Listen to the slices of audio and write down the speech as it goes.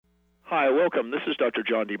Hi, welcome. This is Dr.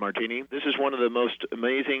 John DeMartini. This is one of the most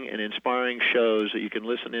amazing and inspiring shows that you can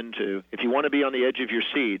listen into. If you want to be on the edge of your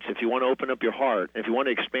seats, if you want to open up your heart, if you want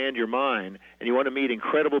to expand your mind, and you want to meet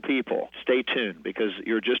incredible people, stay tuned because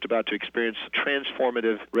you're just about to experience a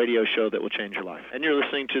transformative radio show that will change your life. And you're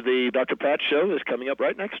listening to the Dr. Pat Show that's coming up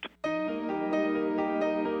right next.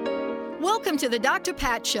 Welcome to the Dr.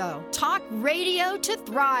 Pat Show. Talk radio to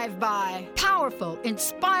thrive by. Powerful,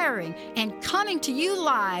 inspiring, and coming to you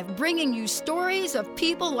live, bringing you stories of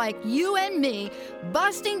people like you and me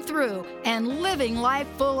busting through and living life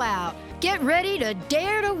full out. Get ready to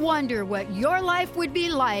dare to wonder what your life would be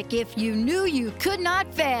like if you knew you could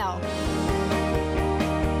not fail.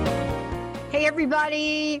 Hey,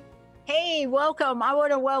 everybody. Hey, welcome. I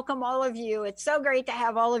want to welcome all of you. It's so great to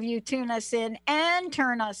have all of you tune us in and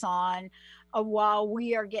turn us on while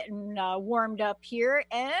we are getting warmed up here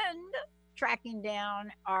and tracking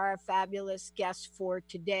down our fabulous guest for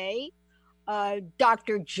today.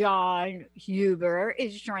 Dr. John Huber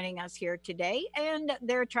is joining us here today, and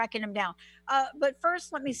they're tracking him down. But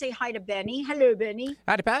first, let me say hi to Benny. Hello, Benny.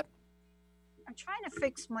 Hi, Pat. I'm trying to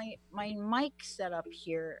fix my mic setup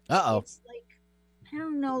here. Uh-oh. It's like, I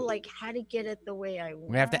don't know, like, how to get it the way I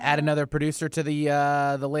want. We have to add another producer to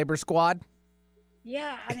the labor squad.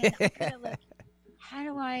 Yeah, I mean, how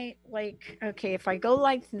do I, like, okay, if I go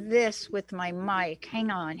like this with my mic, hang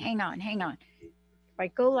on. If I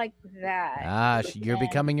go like that. You're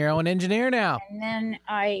becoming your own engineer now. And then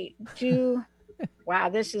I do, wow,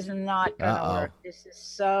 this is not going to work. This is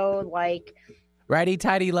so, like.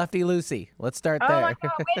 Righty-tighty, lefty-loosey. Let's start there. Oh, my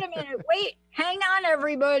God, wait a minute. Wait, hang on,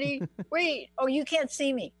 everybody. Wait. Oh, you can't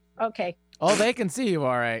see me. Okay. Oh, they can see you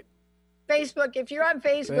all right. Facebook, if you're on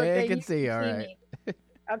Facebook, they then can you see you all right. Me.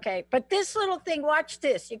 Okay, but this little thing, watch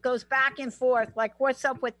this. It goes back and forth. Like, what's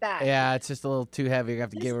up with that? Yeah, it's just a little too heavy. You have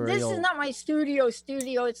to give it a This is not my studio.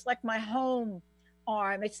 It's like my home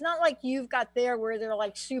arm. It's not like you've got there where they're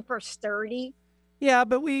like super sturdy. Yeah,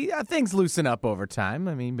 but things loosen up over time.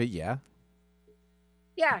 I mean, but yeah.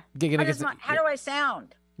 Yeah. How do I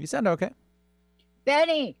sound? You sound okay.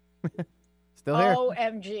 Benny. Still here.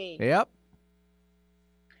 OMG. Yep.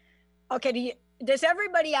 Okay, does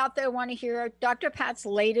everybody out there want to hear Dr. Pat's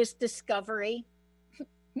latest discovery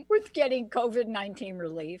with getting COVID-19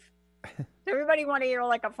 relief? Does everybody want to hear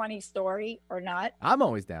like a funny story or not? I'm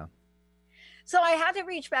always down. So I had to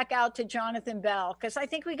reach back out to Jonathan Bell because I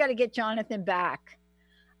think we got to get Jonathan back.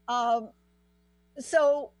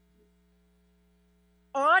 So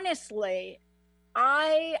honestly,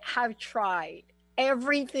 I have tried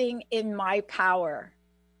everything in my power,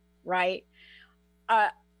 right? I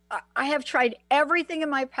have tried everything in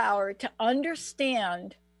my power to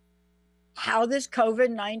understand how this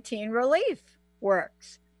COVID-19 relief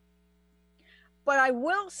works. But I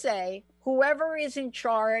will say, whoever is in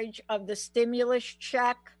charge of the stimulus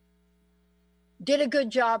check did a good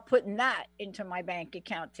job putting that into my bank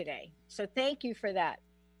account today. So thank you for that.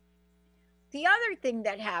 The other thing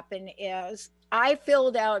that happened is I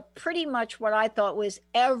filled out pretty much what I thought was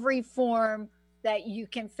every form that you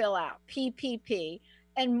can fill out, PPP.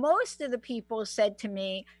 And most of the people said to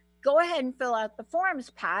me, go ahead and fill out the forms,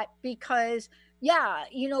 Pat, because, yeah,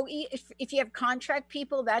 you know, if you have contract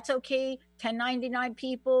people, that's okay. 1099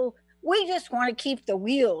 people, we just want to keep the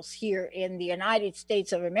wheels here in the United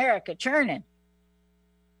States of America churning.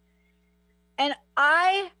 And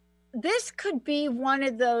this could be one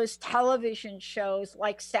of those television shows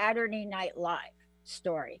like Saturday Night Live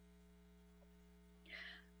story.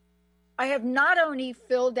 I have not only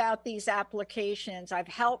filled out these applications, I've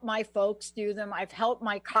helped my folks do them, I've helped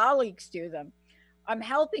my colleagues do them. I'm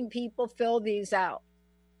helping people fill these out.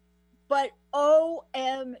 But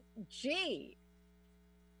OMG,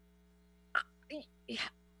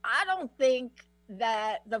 I don't think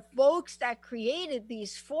that the folks that created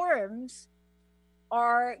these forms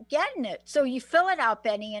are getting it. So you fill it out,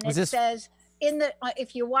 Benny, and it says,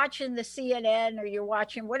 if you're watching the CNN or you're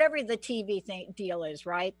watching whatever the TV deal is,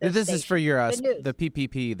 right? This is for your the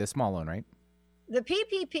PPP, the small loan, right? The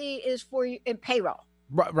PPP is for in payroll.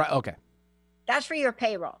 Right. Okay. That's for your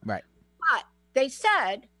payroll. Right. But they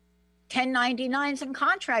said 1099s and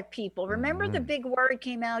contract people. Remember the big word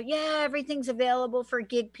came out? Yeah, everything's available for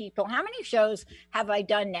gig people. How many shows have I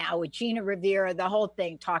done now with Gina Rivera, the whole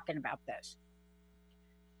thing talking about this?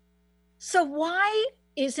 So why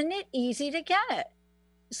isn't it easy to get it?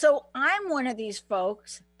 So I'm one of these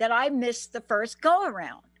folks that I missed the first go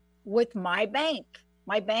around with my bank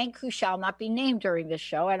who shall not be named during this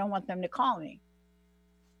show. I don't want them to call me.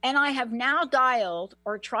 And I have now dialed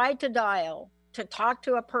or tried to dial to talk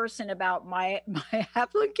to a person about my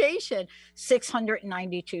application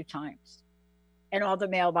 692 times. and all the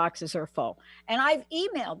mailboxes are full. And I've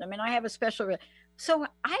emailed them, and I have a special. So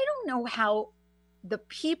I don't know how the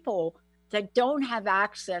people that don't have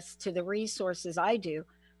access to the resources I do,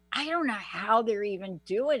 I don't know how they're even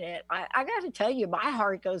doing it. I got to tell you, my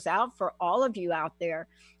heart goes out for all of you out there,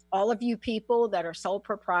 all of you people that are sole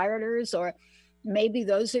proprietors, or maybe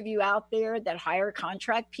those of you out there that hire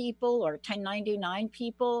contract people or 1099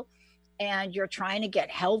 people, and you're trying to get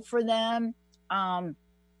help for them. I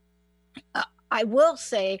will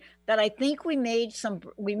say that I think we made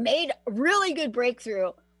really good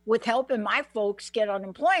breakthrough with helping my folks get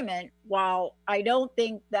unemployment, while I don't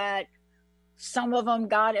think that some of them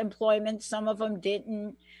got employment, some of them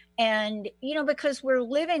didn't. And, because we're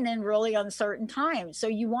living in really uncertain times. So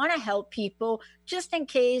you want to help people just in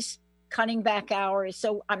case, cutting back hours.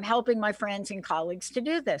 So I'm helping my friends and colleagues to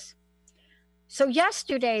do this. So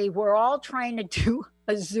yesterday, we're all trying to do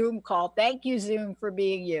a Zoom call. Thank you, Zoom, for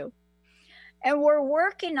being you. And we're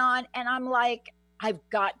working on, and I'm like, I've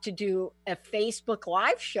got to do a Facebook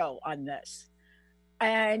Live show on this.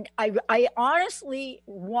 And I honestly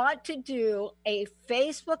want to do a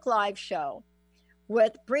Facebook Live show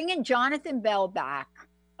with bringing Jonathan Bell back,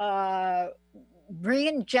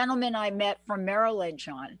 bringing gentlemen I met from Merrill Lynch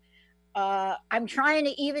on. I'm trying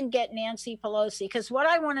to even get Nancy Pelosi, because what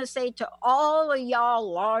I want to say to all of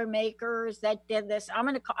y'all lawmakers that did this,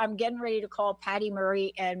 I'm getting ready to call Patty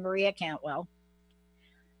Murray and Maria Cantwell.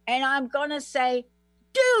 And I'm going to say,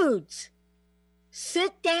 dudes,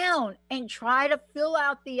 sit down and try to fill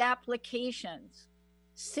out the applications.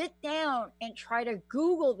 Sit down and try to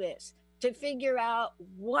Google this to figure out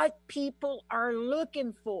what people are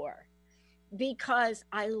looking for. Because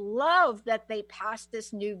I love that they passed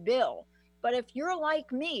this new bill. But if you're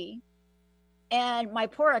like me, and my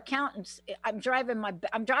poor accountants, I'm driving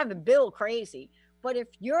Bill crazy. But if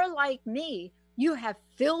you're like me, you have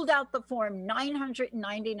filled out the form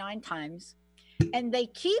 999 times, and they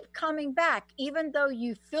keep coming back, even though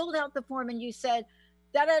you filled out the form and you said,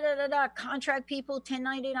 contract people,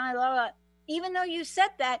 1099, blah, blah. Even though you said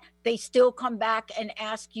that, they still come back and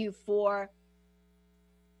ask you for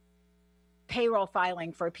payroll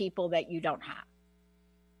filing for people that you don't have.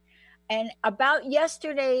 And about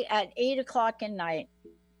yesterday at 8:00 at night,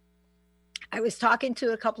 I was talking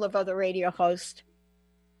to a couple of other radio hosts,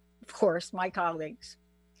 of course, my colleagues,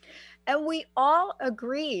 and we all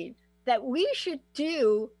agreed that we should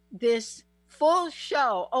do this full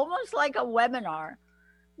show, almost like a webinar,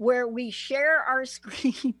 where we share our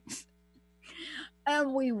screens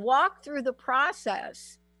and we walk through the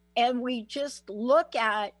process and we just look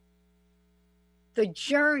at the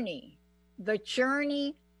journey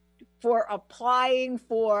for applying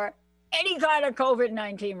for any kind of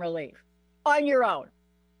COVID-19 relief on your own.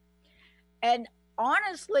 And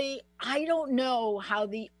honestly, I don't know how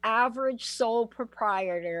the average sole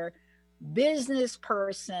proprietor, business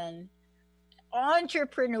person,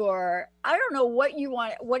 entrepreneur, I don't know what you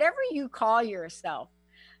want, whatever you call yourself,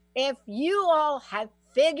 if you all have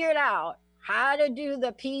figured out how to do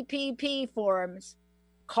the PPP forms,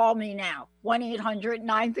 call me now,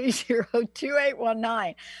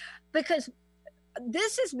 1-800-930-2819. Because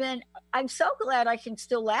this has been, I'm so glad I can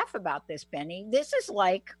still laugh about this, Benny. This is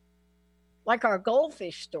like our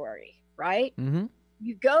goldfish story, right? Mm-hmm.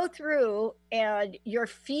 You go through and you're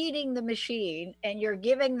feeding the machine and you're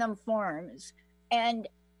giving them forms. And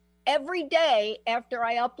every day after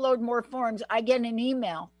I upload more forms, I get an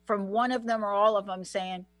email from one of them or all of them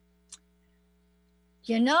saying,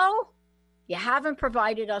 you haven't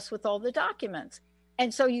provided us with all the documents.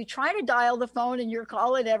 And so you try to dial the phone and you're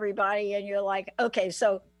calling everybody and you're like, okay,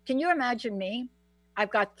 so can you imagine me? I've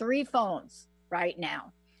got 3 phones right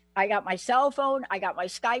now. I got my cell phone, I got my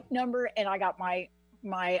Skype number, and I got my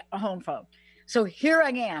home phone. So here I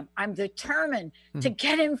am. I'm determined to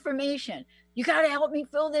get information. You got to help me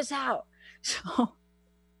fill this out. So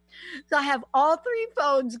I have all 3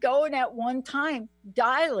 phones going at one time,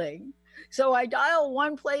 dialing. So I dial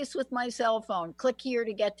one place with my cell phone. Click here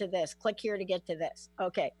to get to this. Click here to get to this.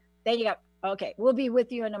 Okay. Then you got, okay, we'll be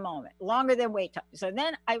with you in a moment. Longer than wait time. So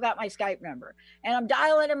then I've got my Skype number and I'm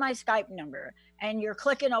dialing in my Skype number and you're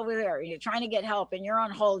clicking over there and you're trying to get help and you're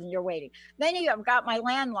on hold and you're waiting. Then you've got my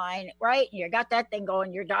landline, right? You got that thing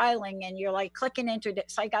going, you're dialing and you're like clicking into it.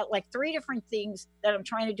 So I got like 3 different things that I'm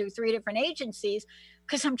trying to do, 3 different agencies,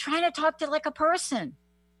 because I'm trying to talk to like a person.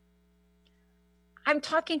 I'm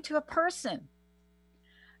talking to a person.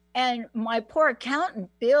 And my poor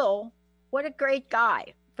accountant, Bill, what a great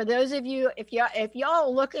guy. For those of you, if y'all are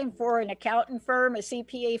looking for an accountant firm, a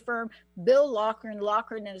CPA firm, Bill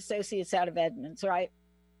Loughran and Associates out of Edmonds, right?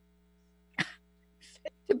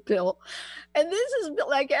 to Bill. And this is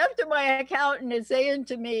like after my accountant is saying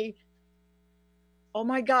to me, oh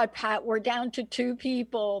my God, Pat, we're down to 2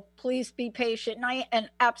 people. Please be patient. And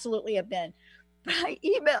absolutely have been. But I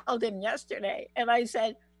emailed him yesterday and I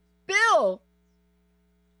said, Bill,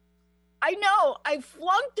 I know I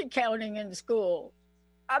flunked accounting in school.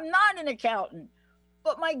 I'm not an accountant,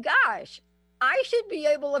 but my gosh, I should be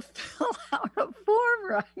able to fill out a form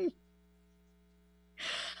right.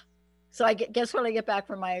 So guess what I get back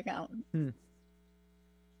from my accountant? Do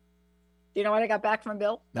you know what I got back from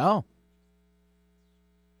Bill? No.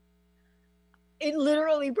 It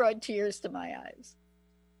literally brought tears to my eyes.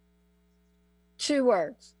 2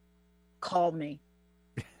 words. Call me.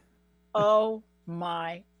 Oh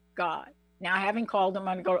my God. Now I haven't called him.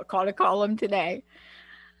 I'm going to call him today.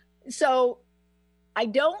 So I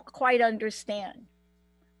don't quite understand.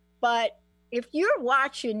 But if you're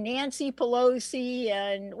watching Nancy Pelosi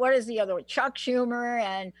and what is the other one, Chuck Schumer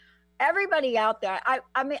and everybody out there,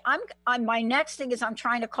 I mean, I'm my next thing is I'm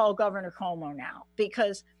trying to call Governor Cuomo now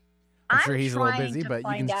because I'm sure he's a little busy, but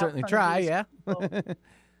you can certainly try. Yeah.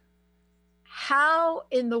 How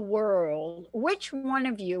in the world, which one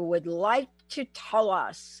of you would like to tell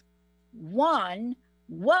us, 1,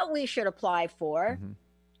 what we should apply for,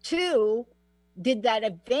 2, did that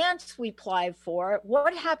advance we applied for,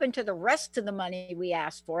 what happened to the rest of the money we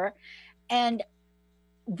asked for? And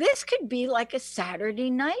this could be like a Saturday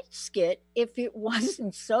night skit if it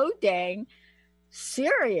wasn't so dang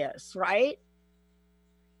serious, right?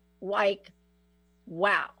 Like,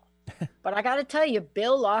 wow. But I got to tell you,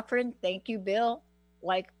 Bill Loughran, thank you, Bill.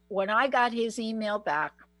 Like when I got his email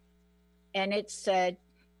back and it said,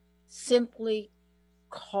 simply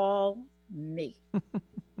call me.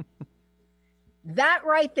 That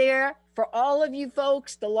right there, for all of you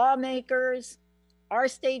folks, the lawmakers, our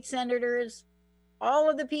state senators, all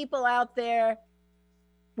of the people out there,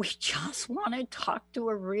 we just want to talk to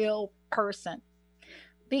a real person.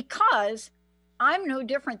 Because I'm no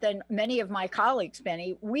different than many of my colleagues,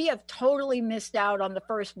 Benny. We have totally missed out on the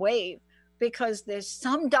first wave because there's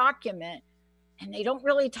some document, and they don't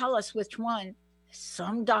really tell us which one,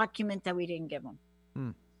 some document that we didn't give them.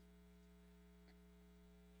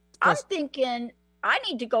 I'm thinking I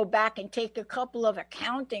need to go back and take a couple of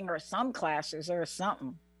accounting or some classes or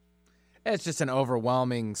something. It's just an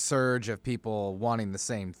overwhelming surge of people wanting the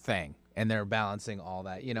same thing. And they're balancing all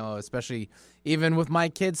that, especially even with my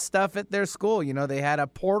kids' stuff at their school. They had a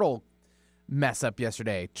portal mess up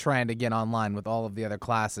yesterday trying to get online with all of the other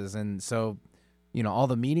classes. And so, all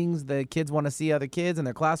the meetings, the kids want to see other kids in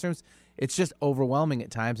their classrooms. It's just overwhelming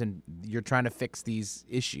at times, and you're trying to fix these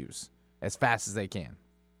issues as fast as they can.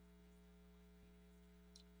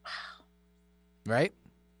 Wow. Right?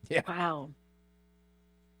 Yeah.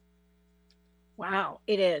 Wow,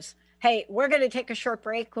 it is. Hey, we're going to take a short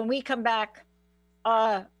break. When we come back,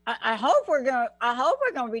 I hope we're going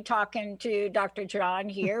to be talking to Dr. John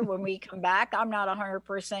here when we come back. I'm not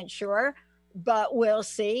 100% sure, but we'll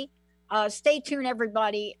see. Stay tuned,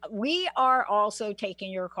 everybody. We are also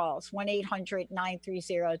taking your calls,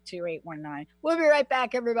 1-800-930-2819. We'll be right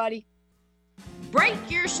back, everybody. Break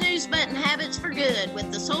your snooze button habits for good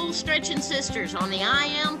with the Soul Stretching Sisters on the I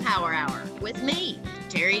Am Power Hour with me,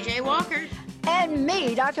 Terry J. Walker. And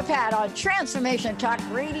me, Dr. Pat, on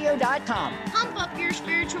TransformationTalkRadio.com. Pump up your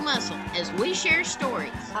spiritual muscle as we share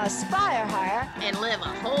stories, aspire higher, and live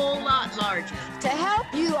a whole lot larger. To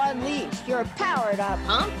help you unleash your powered up,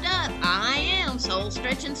 pumped up, I Am Soul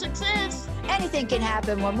Stretching Success. Anything can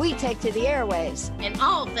happen when we take to the airways. And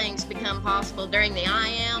all things become possible during the I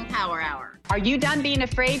Am Power Hour. Are you done being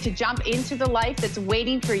afraid to jump into the life that's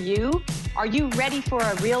waiting for you? Are you ready for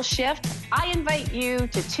a real shift? I invite you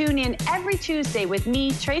to tune in every Tuesday with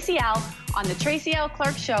me, Tracy L., on the Tracy L.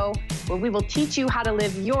 Clark Show, where we will teach you how to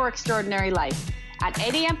live your extraordinary life. At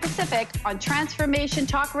 8 a.m. Pacific on Transformation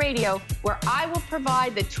Talk Radio, where I will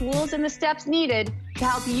provide the tools and the steps needed to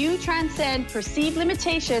help you transcend perceived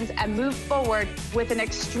limitations and move forward with an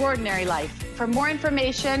extraordinary life. For more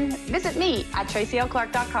information, visit me at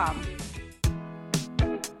tracylclark.com.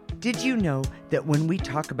 Did you know that when we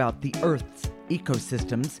talk about the Earth's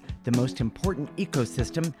ecosystems, the most important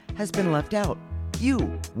ecosystem has been left out?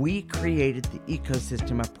 We created the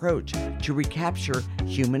ecosystem approach to recapture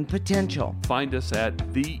human potential. Find us at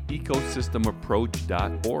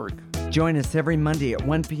theecosystemapproach.org. Join us every Monday at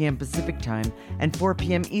 1 p.m. Pacific Time and 4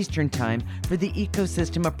 p.m. Eastern Time for the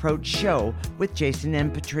Ecosystem Approach Show with Jason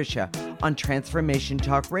and Patricia on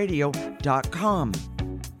TransformationTalkRadio.com.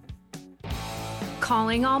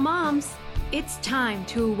 Calling all moms. It's time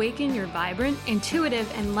to awaken your vibrant, intuitive,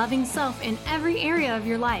 and loving self in every area of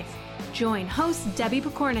your life. Join host Debbie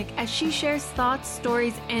Pokornik as she shares thoughts,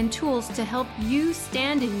 stories, and tools to help you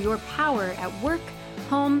stand in your power at work,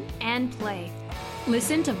 home, and play.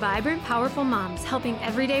 Listen to Vibrant, Powerful Moms, helping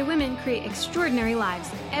everyday women create extraordinary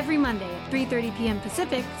lives every Monday at 3:30 p.m.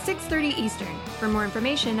 Pacific, 6:30 Eastern. For more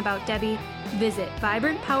information about Debbie, visit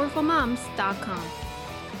vibrantpowerfulmoms.com.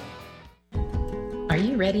 Are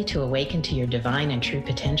you ready to awaken to your divine and true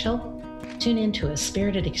potential? Tune in to A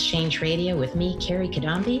Spirited Exchange Radio with me, Carrie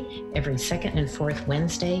Kadambi, every second and fourth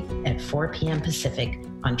Wednesday at 4 p.m. Pacific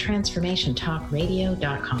on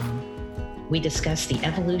TransformationTalkRadio.com. We discuss the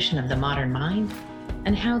evolution of the modern mind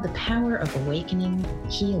and how the power of awakening,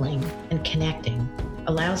 healing, and connecting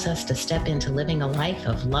allows us to step into living a life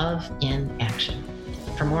of love in action.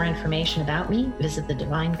 For more information about me, visit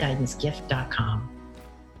thedivineguidancegift.com.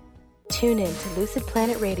 Tune in to Lucid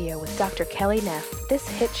Planet Radio with Dr. Kelly Neff. This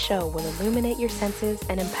hit show will illuminate your senses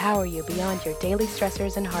and empower you beyond your daily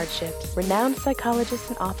stressors and hardships. Renowned psychologist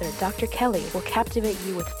and author Dr. Kelly will captivate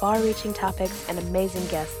you with far-reaching topics and amazing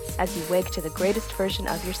guests as you wake to the greatest version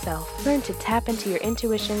of yourself. Learn to tap into your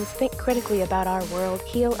intuitions, think critically about our world,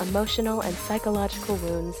 heal emotional and psychological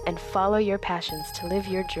wounds, and follow your passions to live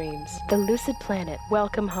your dreams. The Lucid Planet,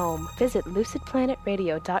 welcome home. Visit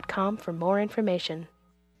lucidplanetradio.com for more information.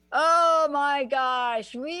 Oh my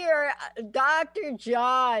gosh, we are Dr.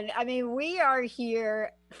 John. I mean, we are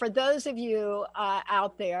here. For those of you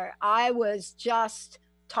out there, I was just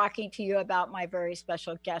talking to you about my very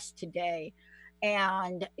special guest today.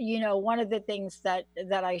 And, you know, one of the things that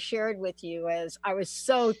I shared with you is I was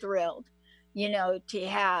so thrilled, you know, to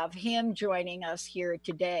have him joining us here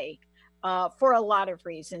today for a lot of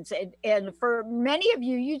reasons. And for many of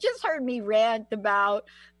you, you just heard me rant about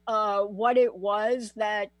what it was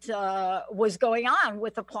that was going on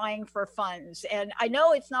with applying for funds. And I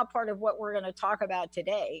know it's not part of what we're going to talk about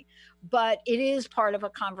today, but it is part of a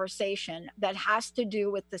conversation that has to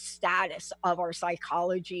do with the status of our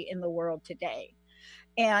psychology in the world today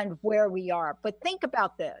and where we are. But think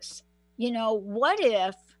about this, you know, what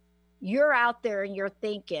if you're out there and you're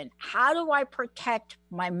thinking, how do I protect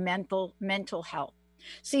my mental health?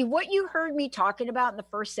 See, what you heard me talking about in the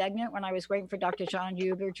first segment when I was waiting for Dr. John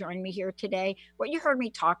Huber joining me here today, what you heard me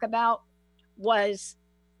talk about was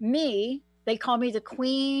me, they call me the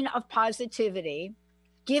queen of positivity,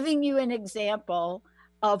 giving you an example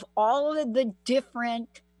of all of the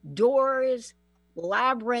different doors,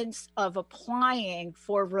 labyrinths of applying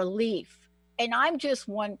for relief. And I'm just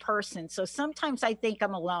one person, so sometimes I think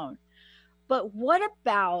I'm alone. But what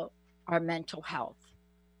about our mental health?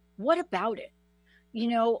 What about it? You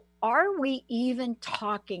know, are we even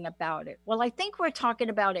talking about it? Well, I think we're talking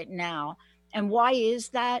about it now. And why is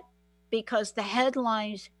that? Because the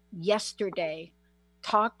headlines yesterday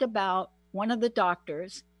talked about one of the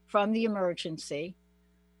doctors from the emergency,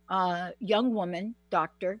 young woman,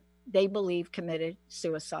 doctor, they believe committed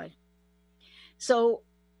suicide. So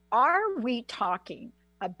are we talking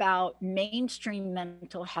about mainstream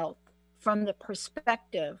mental health from the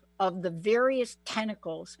perspective of the various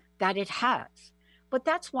tentacles that it has? But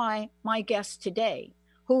that's why my guest today,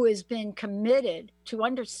 who has been committed to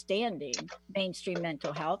understanding mainstream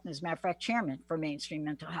mental health, and as a matter of fact, chairman for Mainstream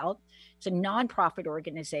Mental Health, it's a nonprofit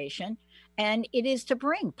organization, and it is to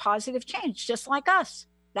bring positive change, just like us.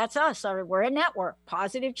 That's us. We're a network,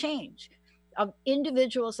 positive change of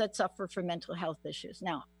individuals that suffer from mental health issues.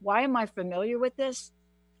 Now, why am I familiar with this?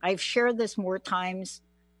 I've shared this more times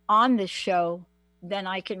on this show than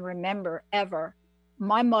I can remember ever.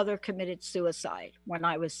 My mother committed suicide when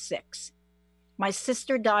I was 6. My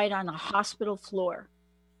sister died on a hospital floor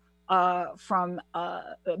from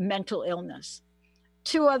mental illness.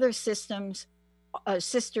 2 other sisters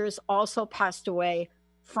also passed away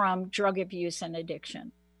from drug abuse and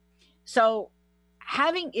addiction. So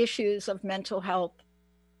having issues of mental health,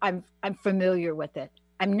 I'm familiar with it.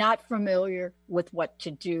 I'm not familiar with what to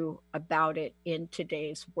do about it in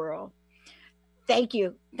today's world. Thank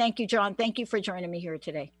you. Thank you, John. Thank you for joining me here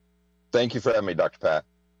today. Thank you for having me, Dr. Pat.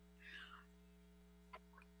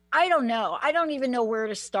 I don't know. I don't even know where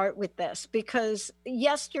to start with this, because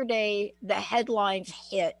yesterday the headlines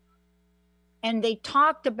hit and they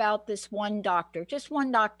talked about this one doctor, just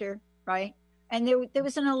one doctor, right? And there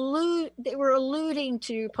was they were alluding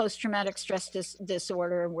to post-traumatic stress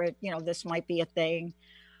disorder, where, you know, this might be a thing.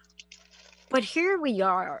 But here we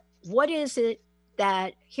are. What is it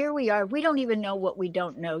that here we are? We don't even know what we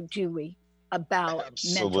don't know, do we, about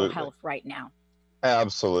mental health right now?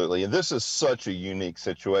 Absolutely. And this is such a unique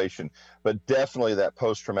situation, but definitely that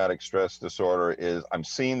post-traumatic stress disorder is, I'm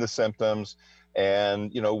seeing the symptoms,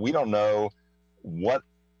 and, you know, we don't know what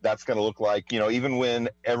that's going to look like, even when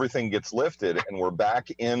everything gets lifted and we're back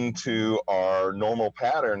into our normal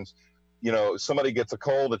patterns, somebody gets a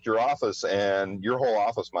cold at your office and your whole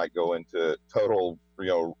office might go into total,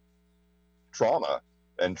 trauma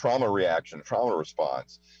and trauma reaction, trauma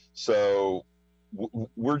response. So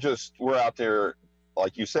we're out there,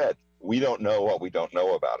 like you said, we don't know what we don't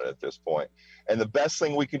know about it at this point. And the best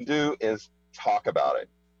thing we can do is talk about it,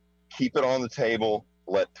 keep it on the table,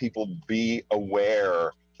 let people be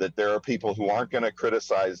aware that there are people who aren't going to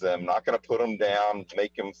criticize them, not going to put them down,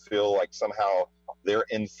 make them feel like somehow they're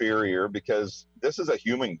inferior, because this is a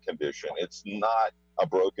human condition. It's not a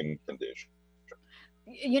broken condition.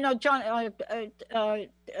 John,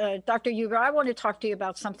 Dr. Huger, I want to talk to you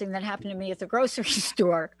about something that happened to me at the grocery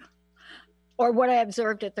store, or what I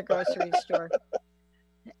observed at the grocery store.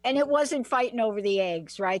 And it wasn't fighting over the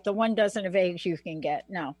eggs, right? The 1 dozen of eggs you can get.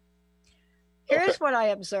 No. Here's what I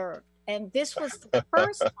observed. And this was the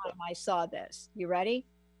first time I saw this. You ready?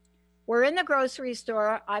 We're in the grocery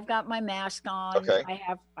store. I've got my mask on. Okay.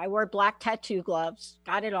 I wear black tattoo gloves,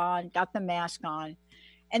 got it on, got the mask on.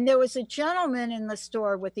 And there was a gentleman in the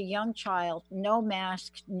store with a young child, no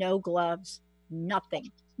mask, no gloves,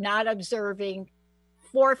 nothing, not observing,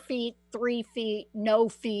 4 feet, 3 feet, no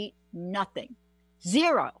feet, nothing,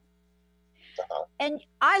 0. And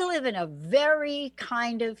I live in a very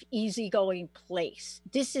kind of easygoing place.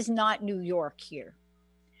 This is not New York here.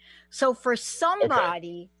 So for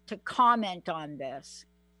somebody to comment on this,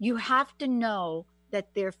 you have to know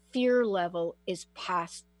that their fear level is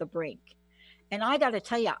past the brink. And I got to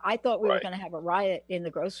tell you, I thought we were going to have a riot in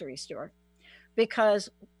the grocery store, because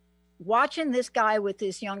watching this guy with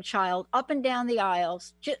this young child up and down the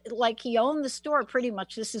aisles, like he owned the store pretty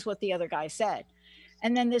much. This is what the other guy said.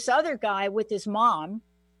 And then this other guy with his mom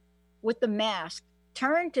with the mask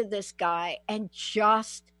turned to this guy and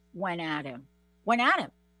just went at him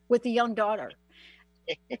with the young daughter.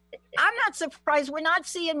 I'm not surprised we're not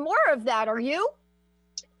seeing more of that. Are you?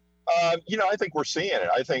 I think we're seeing it.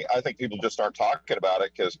 I think people just aren't talking about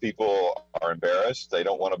it because people are embarrassed. They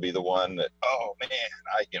don't want to be the one that, oh man,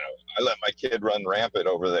 I let my kid run rampant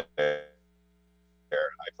over there.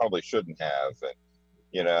 I probably shouldn't have.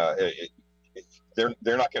 And,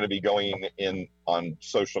 they're not going to be going in on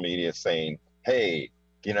social media saying, hey,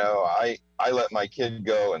 I let my kid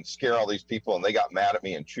go and scare all these people and they got mad at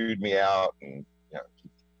me and chewed me out. And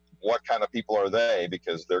what kind of people are they?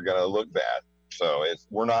 Because they're going to look bad. So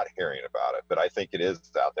we're not hearing about it, but I think it is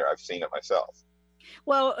out there. I've seen it myself.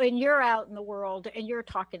 Well, and you're out in the world and you're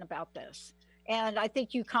talking about this. And I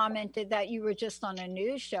think you commented that you were just on a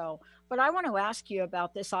news show, but I want to ask you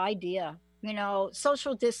about this idea,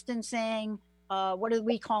 social distancing, what are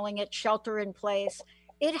we calling it? Shelter in place.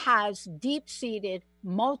 It has deep-seated,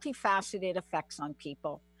 multifaceted effects on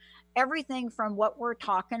people. Everything from what we're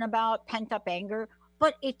talking about, pent-up anger,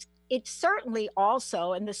 but it's certainly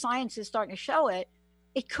also, and the science is starting to show it,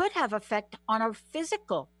 it could have effect on our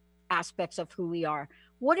physical aspects of who we are.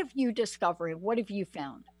 What have you discovered? What have you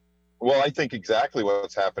found? Well, I think exactly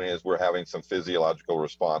what's happening is we're having some physiological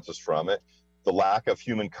responses from it. The lack of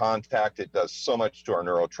human contact, it does so much to our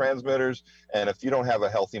neurotransmitters. And if you don't have a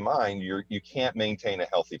healthy mind, you can't maintain a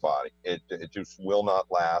healthy body. It just will not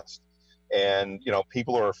last. And,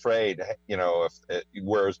 people are afraid,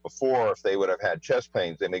 whereas before, if they would have had chest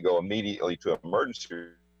pains, they may go immediately to emergency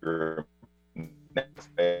room, and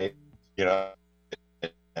I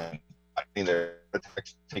mean, they're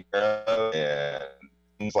take care of and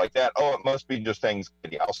things like that. Oh, it must be just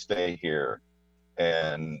anxiety. I'll stay here.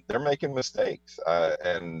 And they're making mistakes.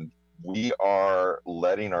 And we are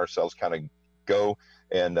letting ourselves kind of go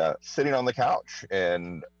and sitting on the couch.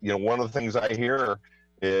 And, one of the things I hear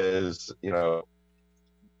is, all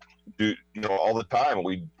the time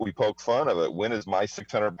we poke fun of it. When is my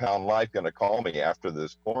 600-pound life going to call me after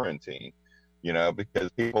this quarantine?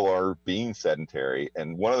 Because people are being sedentary.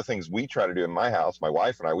 And one of the things we try to do in my house, my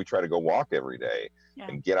wife and I, we try to go walk every day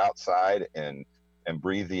and get outside and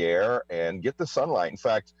breathe the air and get the sunlight. In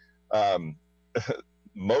fact,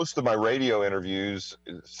 most of my radio interviews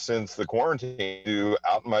since the quarantine do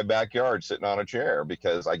out in my backyard sitting on a chair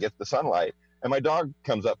because I get the sunlight. And my dog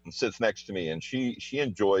comes up and sits next to me, and she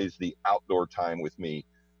enjoys the outdoor time with me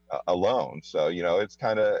alone. So, it's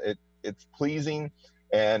kind of, it's pleasing,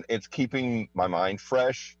 and it's keeping my mind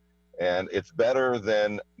fresh, and it's better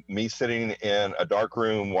than me sitting in a dark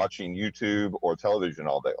room watching YouTube or television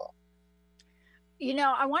all day long.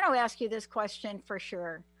 I want to ask you this question for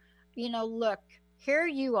sure. Look, here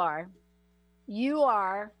you are,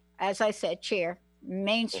 as I said, chair,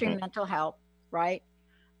 Mainstream Mental Health, right?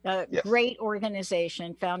 A great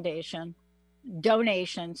organization, foundation,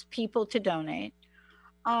 donations, people to donate.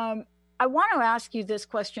 I want to ask you this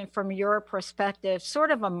question from your perspective,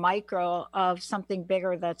 sort of a micro of something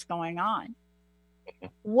bigger that's going on.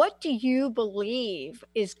 What do you believe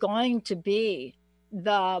is going to be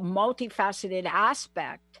the multifaceted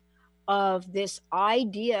aspect of this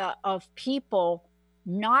idea of people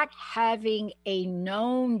not having a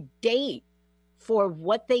known date for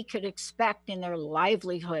what they could expect in their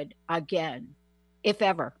livelihood again, if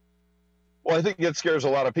ever? Well, I think it scares a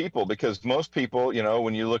lot of people because most people,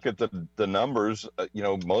 when you look at the numbers,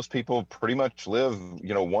 most people pretty much live, 1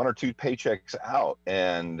 or 2 paychecks out.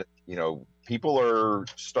 And, people are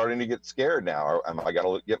starting to get scared now. Am I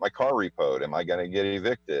going to get my car repoed? Am I going to get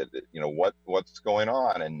evicted? What's going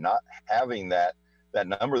on? And not having that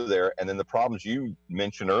number there. And then the problems you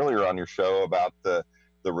mentioned earlier on your show about the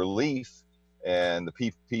relief and the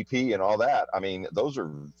PPP and all that. I mean, those are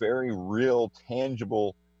very real,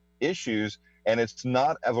 tangible issues, and it's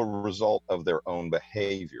not as a result of their own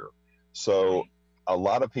behavior. So a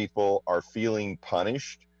lot of people are feeling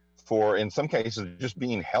punished for, in some cases, just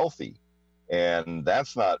being healthy, and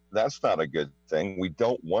that's not a good thing. We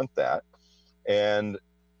don't want that. And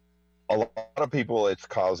a lot of people, it's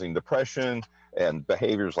causing depression and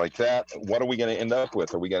behaviors like that. What are we going to end up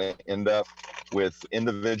with? Are we going to end up with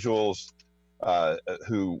individuals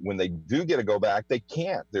who, when they do get to go back, they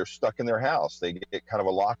can't? They're stuck in their house. They get kind of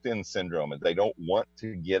a locked-in syndrome, and they don't want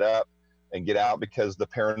to get up and get out because the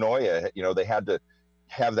paranoia. They had to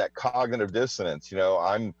have that cognitive dissonance.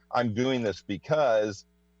 I'm doing this because.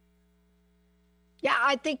 Yeah,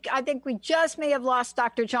 I think we just may have lost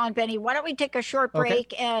Dr. John Benny. Why don't we take a short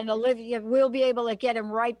break, and Olivia, we'll be able to get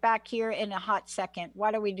him right back here in a hot second.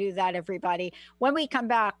 Why don't we do that, everybody? When we come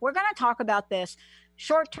back, we're going to talk about this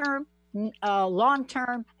short-term,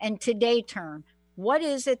 long-term, and today term. What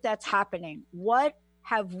is it that's happening? What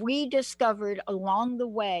have we discovered along the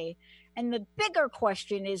way? And the bigger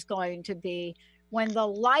question is going to be, when the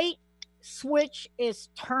light switch is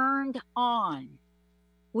turned on,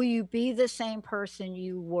 will you be the same person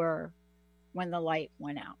you were when the light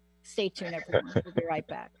went out? Stay tuned, everyone. We'll be right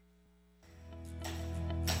back.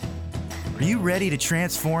 Are you ready to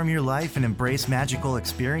transform your life and embrace magical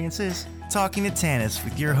experiences? Talking to Tanis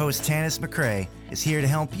with your host Tanis McCray is here to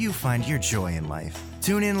help you find your joy in life.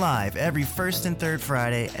 Tune in live every first and third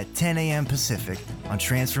Friday at 10 a.m. Pacific on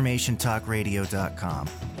TransformationTalkRadio.com.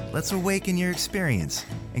 Let's awaken your experience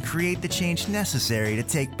and create the change necessary to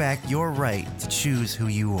take back your right to choose who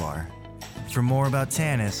you are. For more about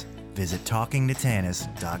Tanis, visit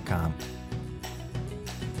TalkingToTanis.com.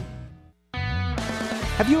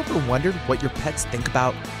 Have you ever wondered what your pets think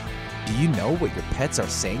about? Do you know what your pets are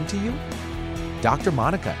saying to you? Dr.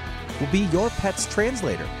 Monica will be your pet's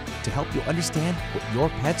translator to help you understand what your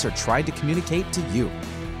pets are trying to communicate to you.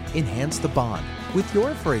 Enhance the bond with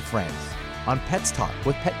your furry friends on Pets Talk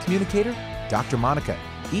with Pet Communicator Dr. Monica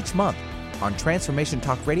each month on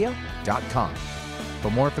TransformationTalkRadio.com.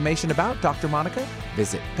 For more information about Dr. Monica,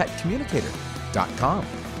 visit PetCommunicator.com.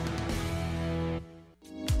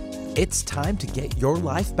 It's time to get your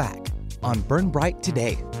life back on Burn Bright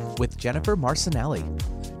Today with Jennifer Marcinelli.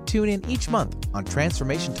 Tune in each month on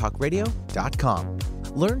TransformationTalkRadio.com.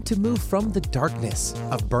 Learn to move from the darkness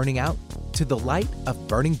of burning out to the light of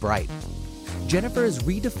burning bright. Jennifer is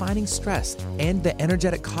redefining stress and the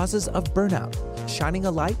energetic causes of burnout, shining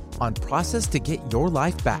a light on process to get your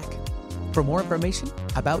life back. For more information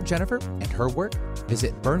about Jennifer and her work,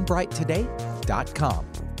 visit burnbrighttoday.com.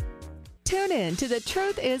 Tune in to The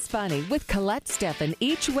Truth is Funny with Colette Steffen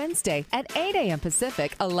each Wednesday at 8 a.m.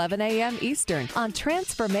 Pacific, 11 a.m. Eastern on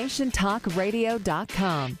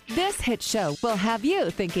TransformationTalkRadio.com. This hit show will have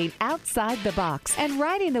you thinking outside the box and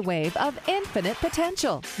riding the wave of infinite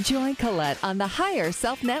potential. Join Colette on the Higher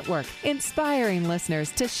Self Network, inspiring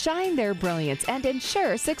listeners to shine their brilliance and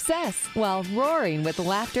ensure success while roaring with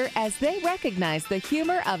laughter as they recognize the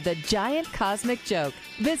humor of the giant cosmic joke.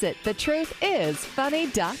 Visit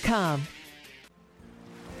thetruthisfunny.com.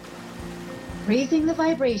 Raising the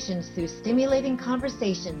vibrations through stimulating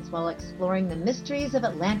conversations while exploring the mysteries of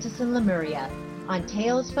Atlantis and Lemuria on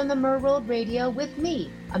Tales from the Merworld Radio with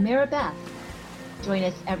me, Amira Beth. Join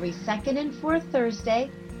us every second and fourth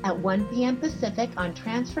Thursday at 1 p.m. Pacific on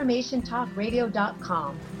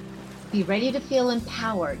TransformationTalkRadio.com. Be ready to feel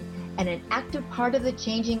empowered and an active part of the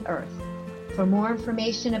changing Earth. For more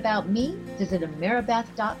information about me, visit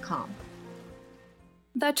amirabeth.com.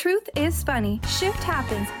 The Truth is Funny. Shift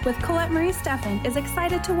Happens with Colette Marie Steffen is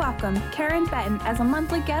excited to welcome Karen Benton as a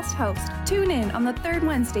monthly guest host. Tune in on the third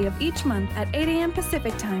Wednesday of each month at 8 a.m.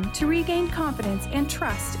 Pacific Time to regain confidence and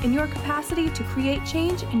trust in your capacity to create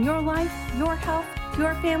change in your life, your health,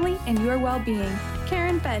 your family, and your well-being.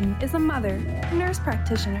 Karen Benton is a mother, nurse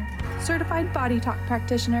practitioner, certified body talk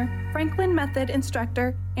practitioner, Franklin Method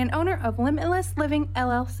instructor, and owner of Limitless Living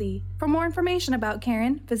LLC. For more information about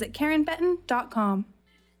Karen, visit KarenBenton.com.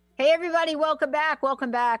 Hey, everybody, welcome back.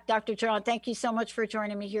 Welcome back, Dr. John. Thank you so much for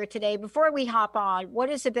joining me here today. Before we hop on, what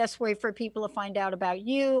is the best way for people to find out about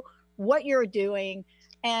you, what you're doing,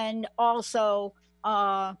 and also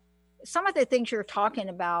some of the things you're talking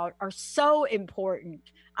about are so important.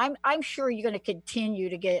 I'm sure you're going to continue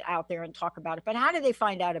to get out there and talk about it, but how do they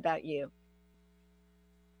find out about you?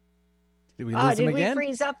 Did we lose him again? Did we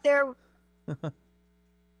freeze up there? I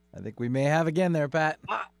think we may have again there, Pat.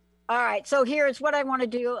 All right, so here's what I want to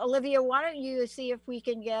do. Olivia, why don't you see if we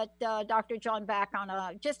can get Dr. John back on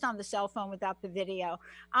just on the cell phone without the video.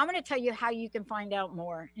 I'm going to tell you how you can find out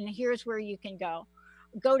more, and here's where you can go.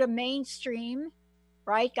 Go to Mainstream,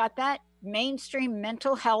 right? Got that?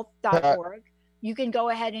 mainstreammentalhealth.org. You can go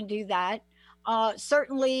ahead and do that.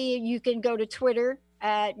 Certainly, you can go to Twitter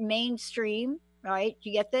at Mainstream, right?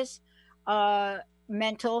 You get this?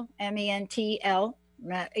 Mental, MENTL.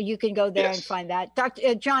 You can go there and find that.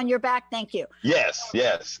 Dr. John, you're back. Thank you. Yes.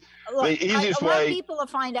 Look, the easiest I want way people to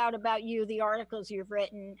find out about you, the articles you've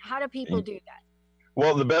written. How do people do that?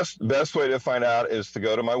 Well, the best way to find out is to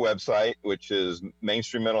go to my website, which is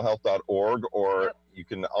mainstreammentalhealth.org, or you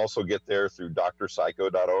can also get there through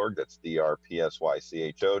drpsycho.org. That's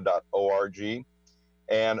drpsycho.org,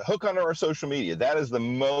 and hook onto our social media. That is the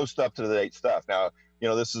most up-to-date stuff. Now,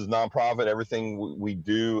 this is nonprofit. Everything we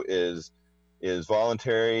do is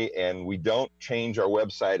voluntary, and we don't change our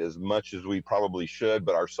website as much as we probably should,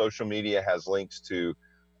 but our social media has links to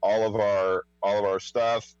all of our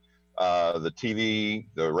stuff. The TV,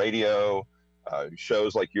 the radio,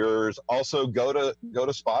 shows like yours. Also, go to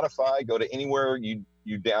Spotify, go to anywhere you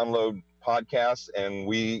download podcasts, and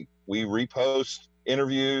we repost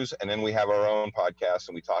interviews, and then we have our own podcast,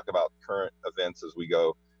 and we talk about current events as we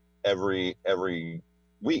go every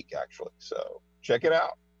week, actually. So check it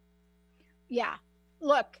out. Yeah.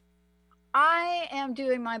 Look, I am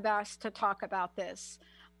doing my best to talk about this.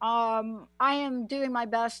 I am doing my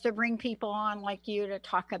best to bring people on like you to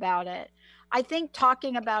talk about it. I think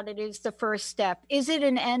talking about it is the first step. Is it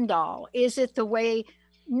an end all? Is it the way?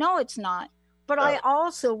 No, it's not. But I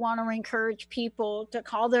also want to encourage people to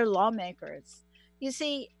call their lawmakers. You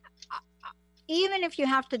see, even if you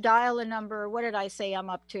have to dial a number, what did I say I'm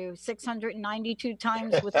up to? 692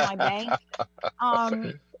 times with my bank.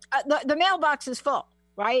 The mailbox is full,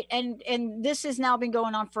 right? And this has now been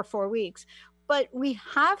going on for 4 weeks. But we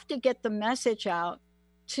have to get the message out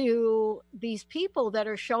to these people that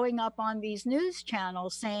are showing up on these news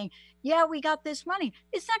channels saying, yeah, we got this money.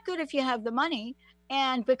 It's not good if you have the money,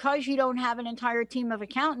 and because you don't have an entire team of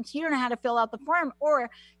accountants, you don't know how to fill out the form, or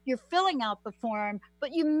you're filling out the form,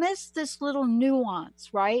 but you miss this little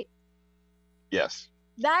nuance, right? Yes.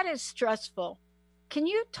 That is stressful. Can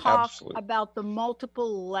you talk about the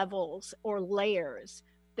multiple levels or layers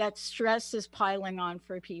that stress is piling on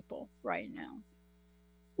for people right now?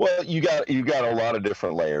 Well, you got a lot of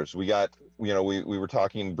different layers. We got, we were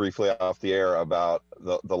talking briefly off the air about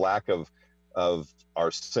the lack of our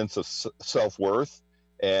sense of self-worth.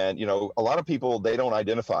 And, a lot of people, they don't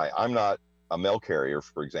identify. I'm not a mail carrier,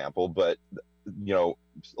 for example, but, a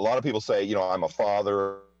lot of people say, I'm a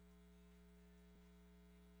father.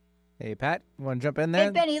 Hey, Pat, you want to jump in there? Hey,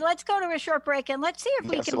 Benny, let's go to a short break, and let's see if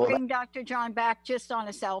we can bring Dr. John back just on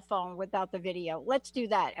a cell phone without the video. Let's do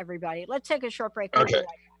that, everybody. Let's take a short break. Okay.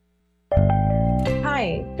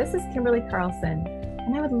 Hi, this is Kimberly Carlson,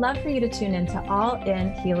 and I would love for you to tune in to All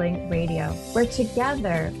In Healing Radio, where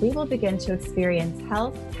together we will begin to experience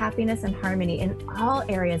health, happiness, and harmony in all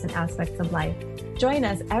areas and aspects of life. Join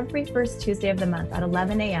us every first Tuesday of the month at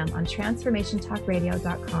 11 a.m. on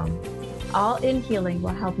TransformationTalkRadio.com. All In Healing will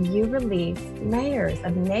help you release layers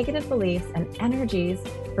of negative beliefs and energies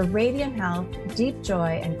for radiant health, deep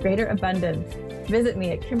joy, and greater abundance. Visit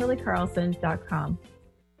me at KimberlyCarlson.com.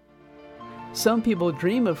 Some people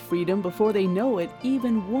dream of freedom before they know it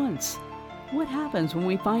even once. What happens when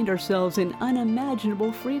we find ourselves in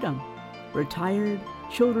unimaginable freedom? We're tired,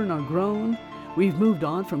 children are grown, we've moved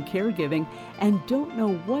on from caregiving, and don't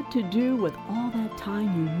know what to do with all that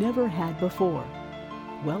time you never had before.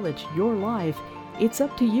 Well, it's your life. It's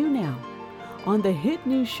up to you now. On the hit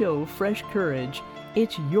new show, Fresh Courage,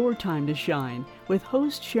 it's your time to shine with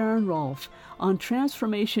host Sharon Rolfe on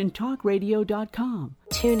TransformationTalkRadio.com.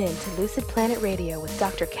 Tune in to Lucid Planet Radio with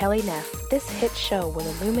Dr. Kelly Neff. This hit show will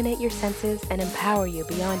illuminate your senses and empower you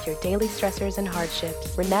beyond your daily stressors and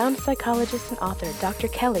hardships. Renowned psychologist and author Dr.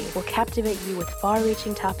 Kelly will captivate you with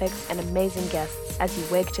far-reaching topics and amazing guests as you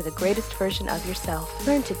wake to the greatest version of yourself.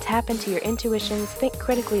 Learn to tap into your intuitions, think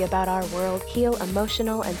critically about our world, heal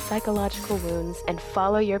emotional and psychological wounds, and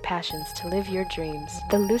follow your passions to live your dreams.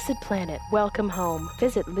 The Lucid Planet. Welcome home.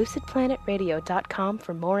 Visit lucidplanetradio.com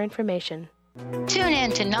for more information. Tune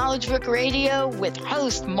in to Knowledge Book Radio with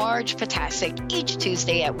host Marge Potasic each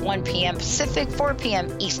Tuesday at 1 p.m. Pacific, 4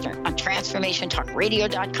 p.m. Eastern on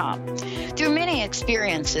TransformationTalkRadio.com. Through many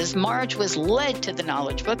experiences, Marge was led to the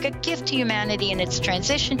Knowledge Book, a gift to humanity in its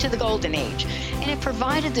transition to the Golden Age, and it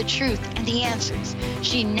provided the truth and the answers.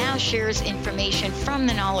 She now shares information from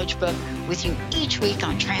the Knowledge Book with you each week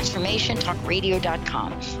on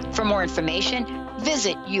TransformationTalkRadio.com. For more information,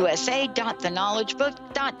 visit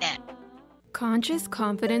usa.theknowledgebook.net. Conscious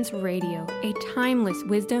Confidence Radio, a timeless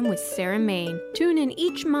wisdom with Sarah Main. Tune in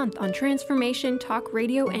each month on Transformation Talk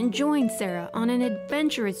Radio and join Sarah on an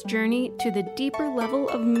adventurous journey to the deeper level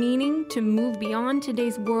of meaning to move beyond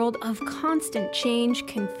today's world of constant change,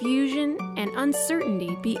 confusion, and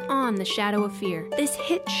uncertainty beyond the shadow of fear. This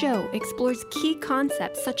hit show explores key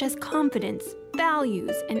concepts such as confidence,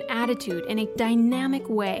 values, and attitude in a dynamic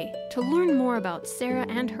way. To learn more about Sarah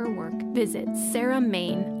and her work, visit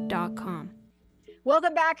sarahmain.com.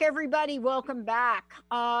 Welcome back, everybody. Welcome back.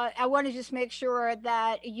 I want to just make sure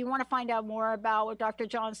that you want to find out more about what Dr.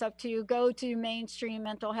 John's up to. Go to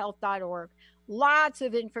mainstreammentalhealth.org. Lots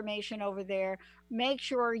of information over there. Make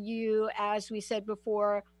sure you, as we said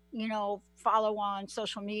before, follow on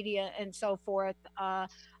social media and so forth.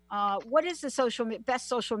 What is the best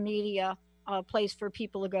social media place for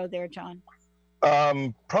people to go there, John?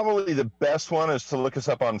 Probably the best one is to look us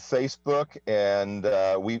up on Facebook, and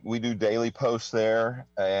we do daily posts there.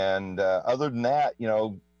 And other than that,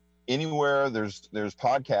 anywhere there's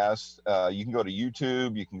podcasts, you can go to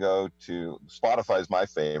YouTube, you can go to Spotify is my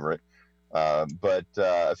favorite. But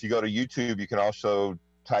if you go to YouTube, you can also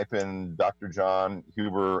type in Dr. John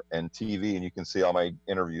Huber and TV, and you can see all my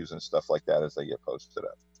interviews and stuff like that as they get posted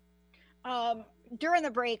up. During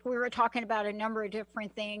the break, we were talking about a number of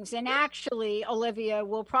different things. And actually, Olivia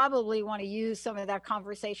will probably want to use some of that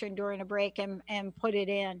conversation during the break and put it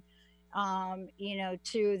in,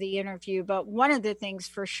 to the interview. But one of the things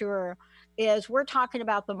for sure is we're talking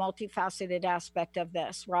about the multifaceted aspect of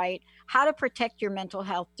this, right? How to protect your mental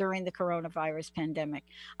health during the coronavirus pandemic.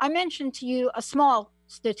 I mentioned to you a small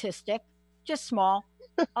statistic, just small.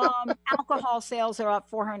 Alcohol sales are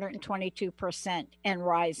up 422% and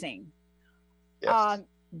rising. Yes.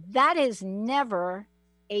 That is never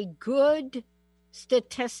a good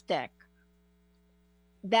statistic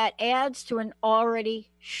that adds to an already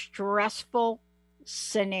stressful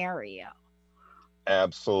scenario.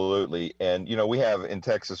 Absolutely. And, we have in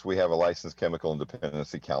Texas, we have a licensed chemical and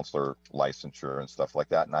dependency counselor licensure and stuff like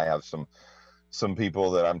that. And I have some people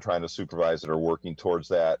that I'm trying to supervise that are working towards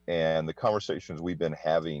that. And the conversations we've been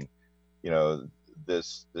having,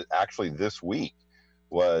 this week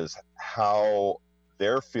was how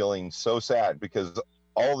they're feeling so sad because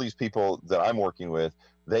all these people that I'm working with,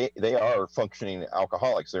 they are functioning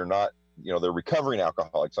alcoholics. They're not, they're recovering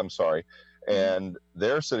alcoholics. I'm sorry. And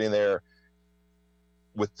they're sitting there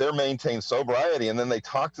with their maintained sobriety. And then they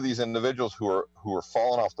talk to these individuals who are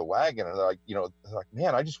falling off the wagon. And they're like,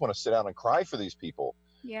 man, I just want to sit down and cry for these people.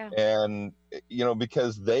 Yeah. And,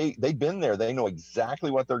 because they've been there, they know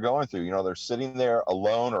exactly what they're going through. They're sitting there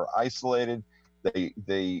alone or isolated.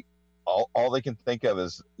 They all they can think of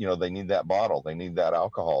is, they need that bottle. They need that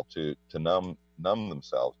alcohol to numb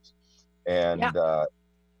themselves. And,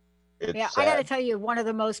 it's I got to tell you, one of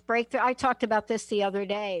the most breakthrough, I talked about this the other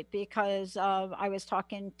day because I was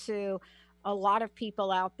talking to a lot of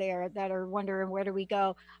people out there that are wondering, where do we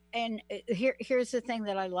go? And here's the thing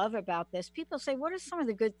that I love about this. People say, what are some of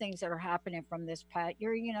the good things that are happening from this, Pat?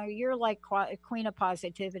 You're like queen of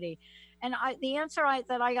positivity. And the answer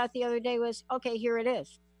that I got the other day was, okay, here it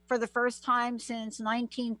is. For the first time since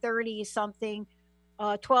 1930 something,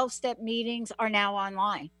 12-step meetings are now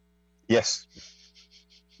online. Yes.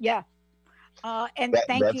 Yeah. And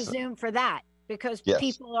thank you, Zoom, for that, because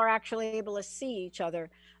people are actually able to see each other.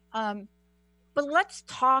 But let's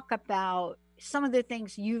talk about some of the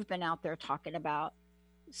things you've been out there talking about.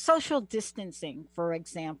 Social distancing, for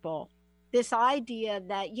example. This idea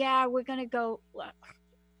that, we're going to go,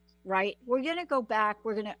 right? We're going to go back.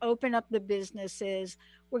 We're going to open up the businesses.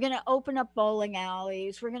 We're going to open up bowling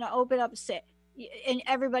alleys. We're going to open up, and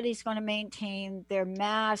everybody's going to maintain their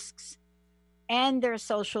masks and their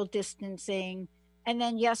social distancing. And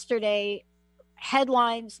then yesterday,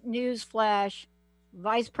 headlines, news flash,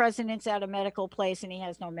 vice president's at a medical place and he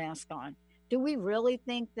has no mask on. Do we really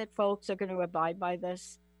think that folks are going to abide by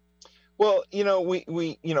this? Well,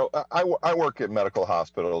 I work at medical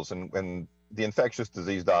hospitals, and the infectious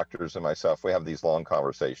disease doctors and myself, we have these long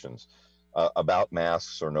conversations about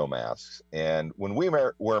masks or no masks. And when we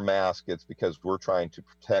wear masks, it's because we're trying to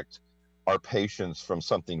protect our patients from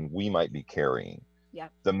something we might be carrying. Yeah.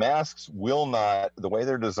 The masks will not, the way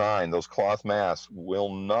they're designed, those cloth masks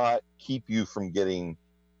will not keep you from getting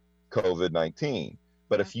COVID-19.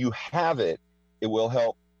 But if you have it, it will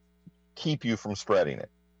help keep you from spreading it.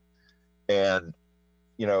 And,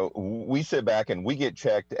 we sit back and we get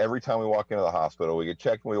checked every time we walk into the hospital. We get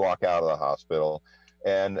checked when we walk out of the hospital.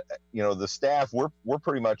 And, the staff, we're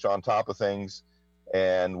pretty much on top of things.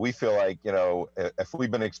 And we feel like, if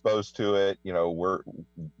we've been exposed to it,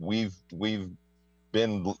 we've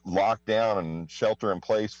been locked down and shelter in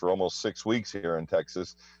place for almost 6 weeks here in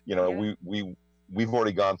Texas. We've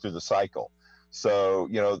already gone through the cycle. So,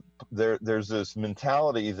 there's this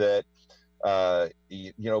mentality that,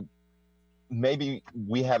 maybe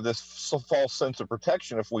we have this false sense of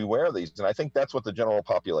protection if we wear these. And I think that's what the general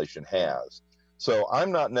population has. So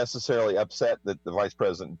I'm not necessarily upset that the vice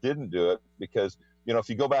president didn't do it because, if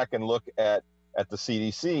you go back and look at the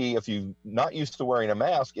CDC, if you're not used to wearing a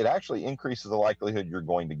mask, it actually increases the likelihood you're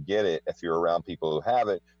going to get it if you're around people who have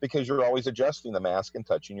it, because you're always adjusting the mask and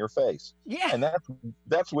touching your face. Yeah. And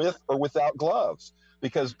that's with or without gloves,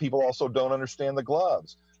 because people also don't understand the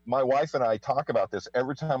gloves. My wife and I talk about this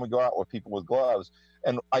every time we go out with people with gloves,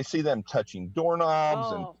 and I see them touching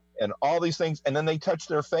doorknobs and all these things, and then they touch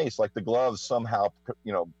their face like the gloves somehow,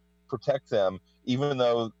 protect them, even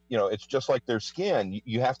though, it's just like their skin.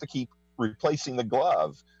 You have to keep replacing the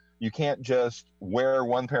glove. You can't just wear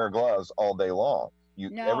one pair of gloves all day long.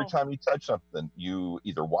 Every time you touch something, you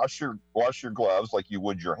either wash your gloves like you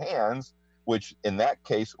would your hands, which in that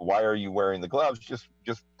case, why are you wearing the gloves? Just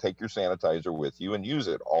take your sanitizer with you and use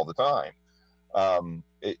it all the time.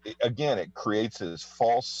 It creates this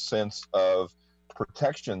false sense of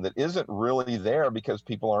protection that isn't really there because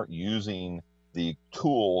people aren't using the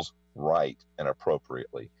tools right and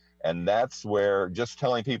appropriately. And that's where just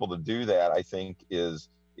telling people to do that, I think, is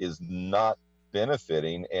not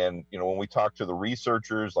benefiting. And, when we talk to the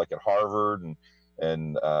researchers like at Harvard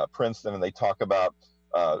and Princeton, and they talk about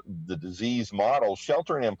the disease model,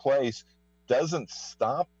 sheltering in place doesn't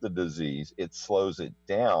stop the disease, it slows it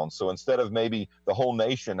down. So instead of maybe the whole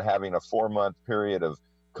nation having a 4-month period of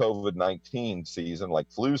COVID-19 season, like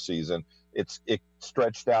flu season, it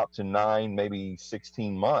stretched out to 9, maybe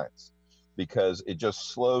 16 months, because it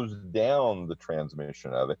just slows down the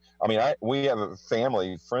transmission of it. I mean, we have a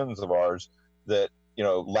family, friends of ours, that,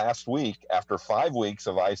 last week, after 5 weeks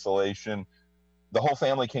of isolation, the whole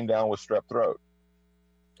family came down with strep throat.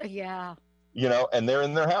 Yeah. And they're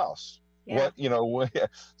in their house. Yeah.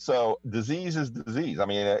 So disease is disease. I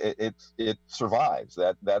mean, it survives.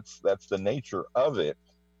 That's the nature of it.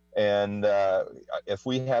 And if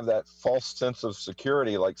we have that false sense of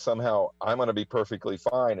security, like somehow I'm going to be perfectly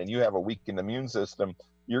fine, and you have a weakened immune system,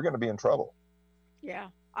 you're going to be in trouble. Yeah.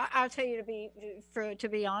 I'll tell you, to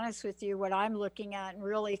be honest with you, what I'm looking at and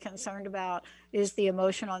really concerned about is the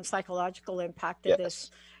emotional and psychological impact of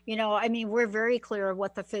this. We're very clear of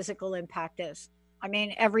what the physical impact is.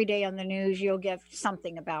 Every day on the news, you'll get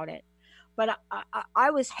something about it. But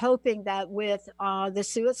I was hoping that with the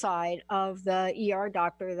suicide of the ER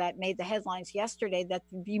doctor that made the headlines yesterday, that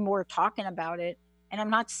there'd be more talking about it, and I'm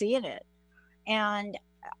not seeing it. And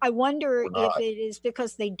I wonder if it is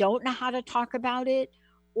because they don't know how to talk about it,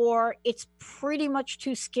 or it's pretty much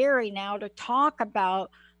too scary now to talk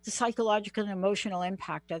about the psychological and emotional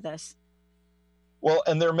impact of this. Well,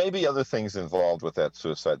 and there may be other things involved with that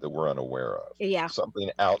suicide that we're unaware of. Yeah.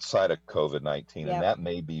 Something outside of COVID-19, and that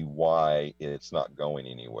may be why it's not going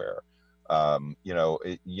anywhere.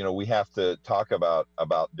 We have to talk about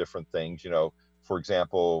different things. For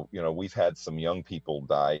example, we've had some young people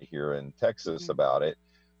die here in Texas about it,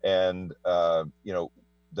 and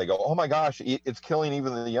they go, "Oh my gosh, it's killing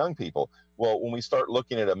even the young people." Well, when we start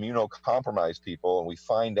looking at immunocompromised people, and we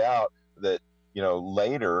find out that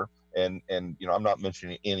later. And I'm not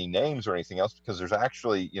mentioning any names or anything else, because there's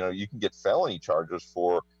actually, you can get felony charges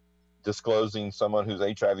for disclosing someone who's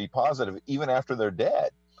HIV positive even after they're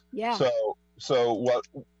dead. Yeah. So what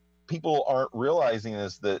people aren't realizing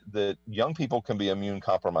is that young people can be immune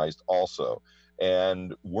compromised also.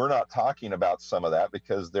 And we're not talking about some of that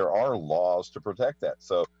because there are laws to protect that.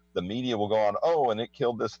 So the media will go on, oh, and it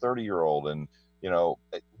killed this 30-year-old. And,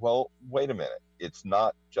 well, wait a minute. It's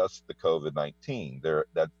not just the COVID-19.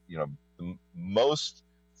 Most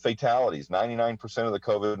fatalities, 99% of the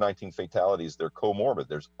COVID-19 fatalities, they're comorbid.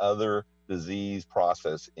 There's other disease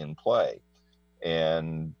process in play.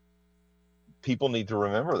 And people need to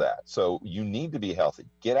remember that. So you need to be healthy.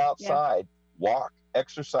 Get outside, walk,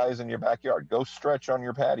 exercise in your backyard, go stretch on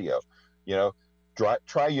your patio, you know,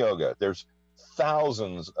 try yoga. There's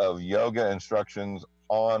thousands of yoga instructions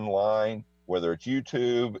online, whether it's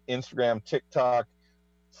YouTube, Instagram, TikTok,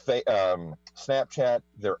 Snapchat,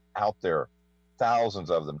 they're out there. Thousands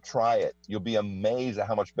of them. Try it. You'll be amazed at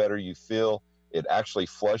how much better you feel. It actually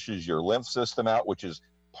flushes your lymph system out, which is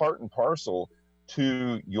part and parcel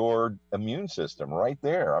to your immune system right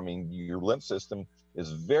there. I mean, your lymph system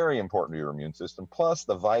is very important to your immune system. Plus,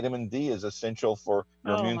 the vitamin D is essential for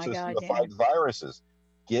your immune system to fight viruses.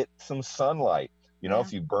 Get some sunlight. You know,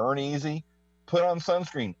 if you burn easy, put on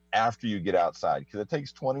sunscreen after you get outside, because it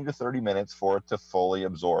takes 20 to 30 minutes for it to fully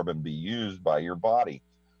absorb and be used by your body.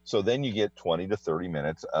 So then you get 20 to 30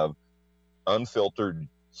 minutes of unfiltered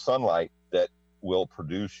sunlight that will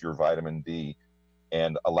produce your vitamin D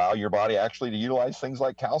and allow your body actually to utilize things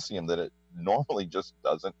like calcium that it normally just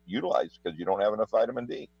doesn't utilize because you don't have enough vitamin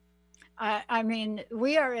D. I mean,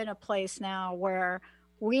 we are in a place now where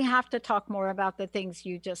we have to talk more about the things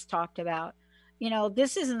you just talked about. You know,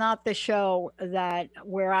 this is not the show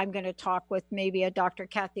where I'm going to talk with maybe a Dr.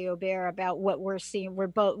 Kathy Obear about what we're seeing. We're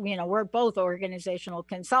both organizational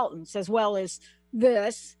consultants as well as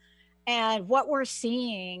this, and what we're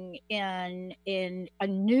seeing in a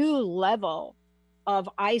new level of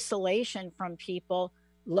isolation from people.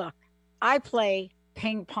 Look, I play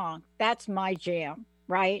ping pong. That's my jam,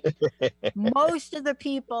 right? Most of the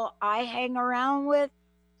people I hang around with,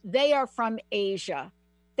 they are from Asia.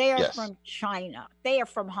 They are from China. They are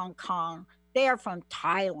from Hong Kong. They are from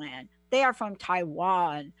Thailand. They are from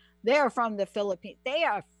Taiwan. They are from the Philippines. They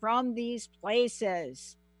are from these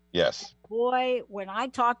places. Yes. Boy, when I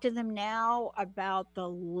talk to them now about the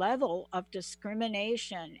level of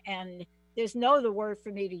discrimination, and there's no other word for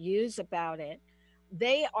me to use about it,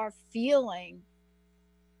 they are feeling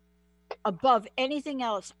above anything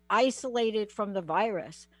else isolated from the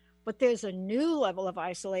virus. But there's a new level of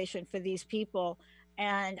isolation for these people.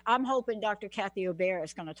 And I'm hoping Dr. Kathy Obear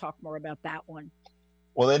is going to talk more about that one.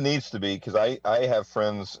 Well, it needs to be, because I have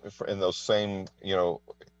friends in those same,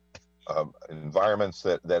 environments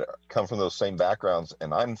that come from those same backgrounds,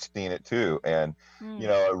 and I'm seeing it too. And,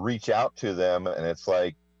 I reach out to them, and it's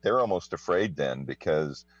like they're almost afraid then,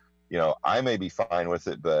 because, I may be fine with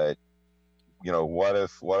it, but, what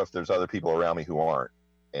if there's other people around me who aren't?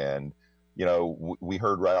 And, we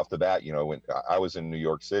heard right off the bat, when I was in New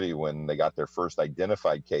York City when they got their first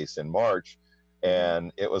identified case in March,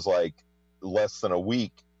 and it was like less than a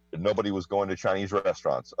week, nobody was going to Chinese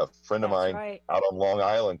restaurants. A friend of mine out on Long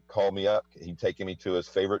Island called me up. He'd taken me to his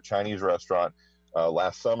favorite Chinese restaurant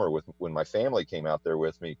last summer when my family came out there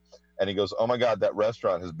with me. And he goes, "Oh my God, that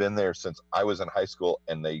restaurant has been there since I was in high school,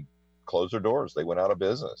 and they closed their doors. They went out of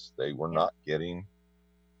business. They were not getting,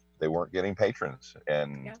 they weren't getting patrons."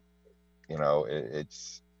 And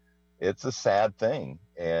it's a sad thing,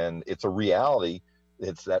 and it's a reality.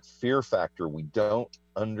 It's that fear factor. We don't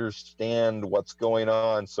understand what's going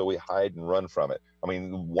on, so we hide and run from it. I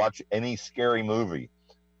mean, watch any scary movie.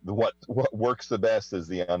 What works the best is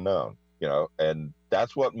the unknown, and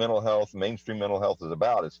that's what mental health, mainstream mental health is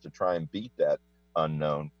about, is to try and beat that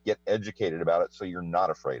unknown, get educated about it so you're not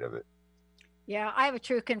afraid of it. Yeah, I have a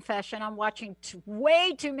true confession. I'm watching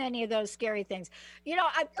way too many of those scary things.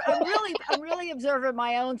 I'm really observing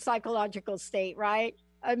my own psychological state, right?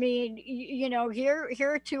 I mean,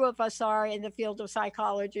 here two of us are in the field of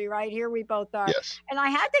psychology, right? Here we both are. Yes. And I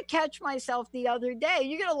had to catch myself the other day.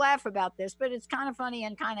 You're going to laugh about this, but it's kind of funny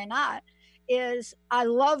and kind of not. I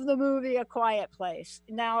love the movie A Quiet Place.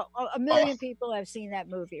 Now, a million people have seen that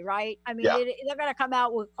movie, right? I mean, they're going to come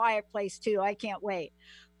out with Quiet Place 2. I can't wait.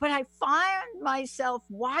 But I find myself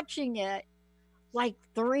watching it like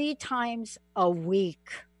 3 times a week.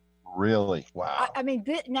 Really? Wow. I mean,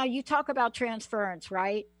 now you talk about transference,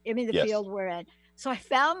 right? I mean, the field we're in. So I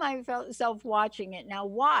found myself watching it. Now,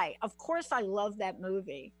 why? Of course, I love that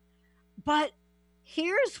movie. But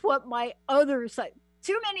here's what my other side,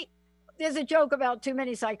 there's a joke about too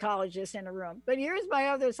many psychologists in a room. But here's my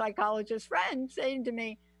other psychologist friend saying to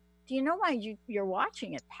me, "Do you know why you're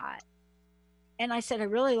watching it, Pat?" And I said, "I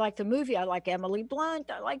really like the movie. I like Emily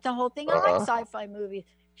Blunt. I like the whole thing. I like sci-fi movies."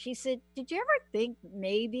 She said, "Did you ever think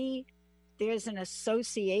maybe there's an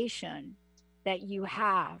association that you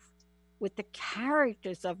have with the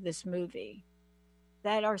characters of this movie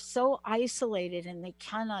that are so isolated and they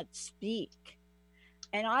cannot speak?"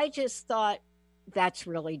 And I just thought, that's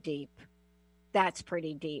really deep. That's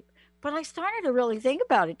pretty deep. But I started to really think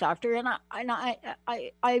about it, doctor, and I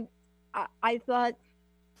thought,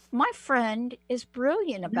 my friend is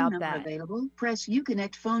brilliant about that. Available. Press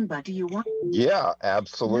Uconnect phone button. Do you want? Yeah,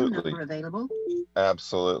 absolutely. No number available.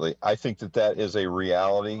 Absolutely. I think that is a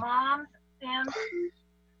reality. Mom, Sam.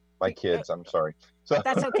 My kids, I'm sorry. So,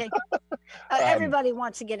 that's okay. Everybody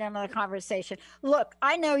wants to get into the conversation. Look,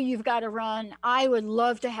 I know you've got to run. I would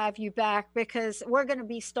love to have you back because we're going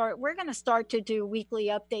to start to do weekly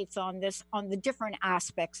updates on this, on the different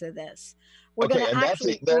aspects of this. We're going to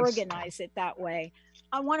actually organize it that way.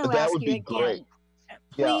 I want to ask you again,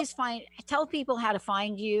 please tell people how to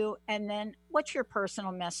find you, and then what's your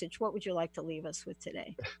personal message? What would you like to leave us with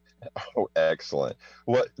today? Oh, excellent.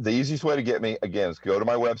 The easiest way to get me, again, is go to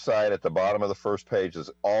my website. At the bottom of the first page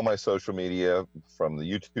is all my social media, from the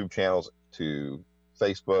YouTube channels to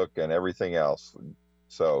Facebook and everything else.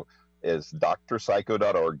 So it's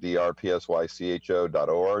drpsycho.org,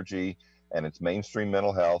 drpsycho.org, and it's Mainstream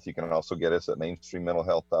Mental Health. You can also get us at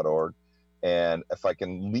mainstreammentalhealth.org. And if I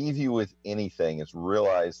can leave you with anything, is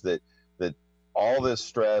realize that all this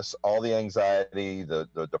stress, all the anxiety, the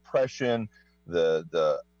depression,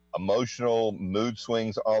 the emotional mood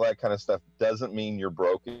swings, all that kind of stuff doesn't mean you're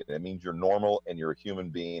broken. It means you're normal and you're a human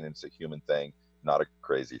being, and it's a human thing, not a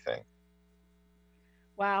crazy thing.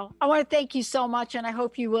 Wow. I want to thank you so much, and I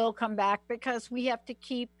hope you will come back, because we have to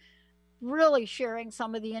keep really sharing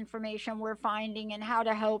some of the information we're finding and how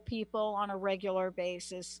to help people on a regular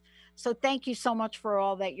basis. So thank you so much for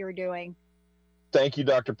all that you're doing. Thank you,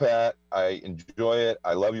 Dr. Pat. I enjoy it.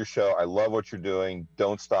 I love your show. I love what you're doing.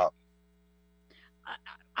 Don't stop.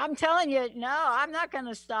 I'm telling you, no, I'm not going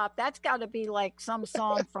to stop. That's got to be like some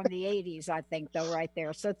song from the 80s, I think, though, right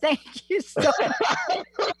there. So thank you so much.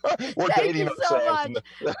 Thank you so much.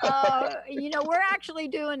 We're actually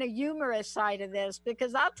doing a humorous side of this,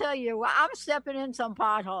 because I'll tell you, I'm stepping in some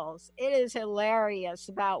potholes. It is hilarious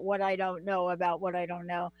about what I don't know about what I don't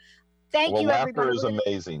know. Thank you, everybody. Laughter is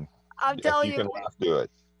amazing. I'm telling you, if you can laugh, do it.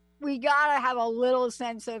 We got to have a little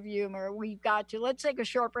sense of humor. We've got to. Let's take a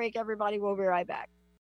short break, everybody. We'll be right back.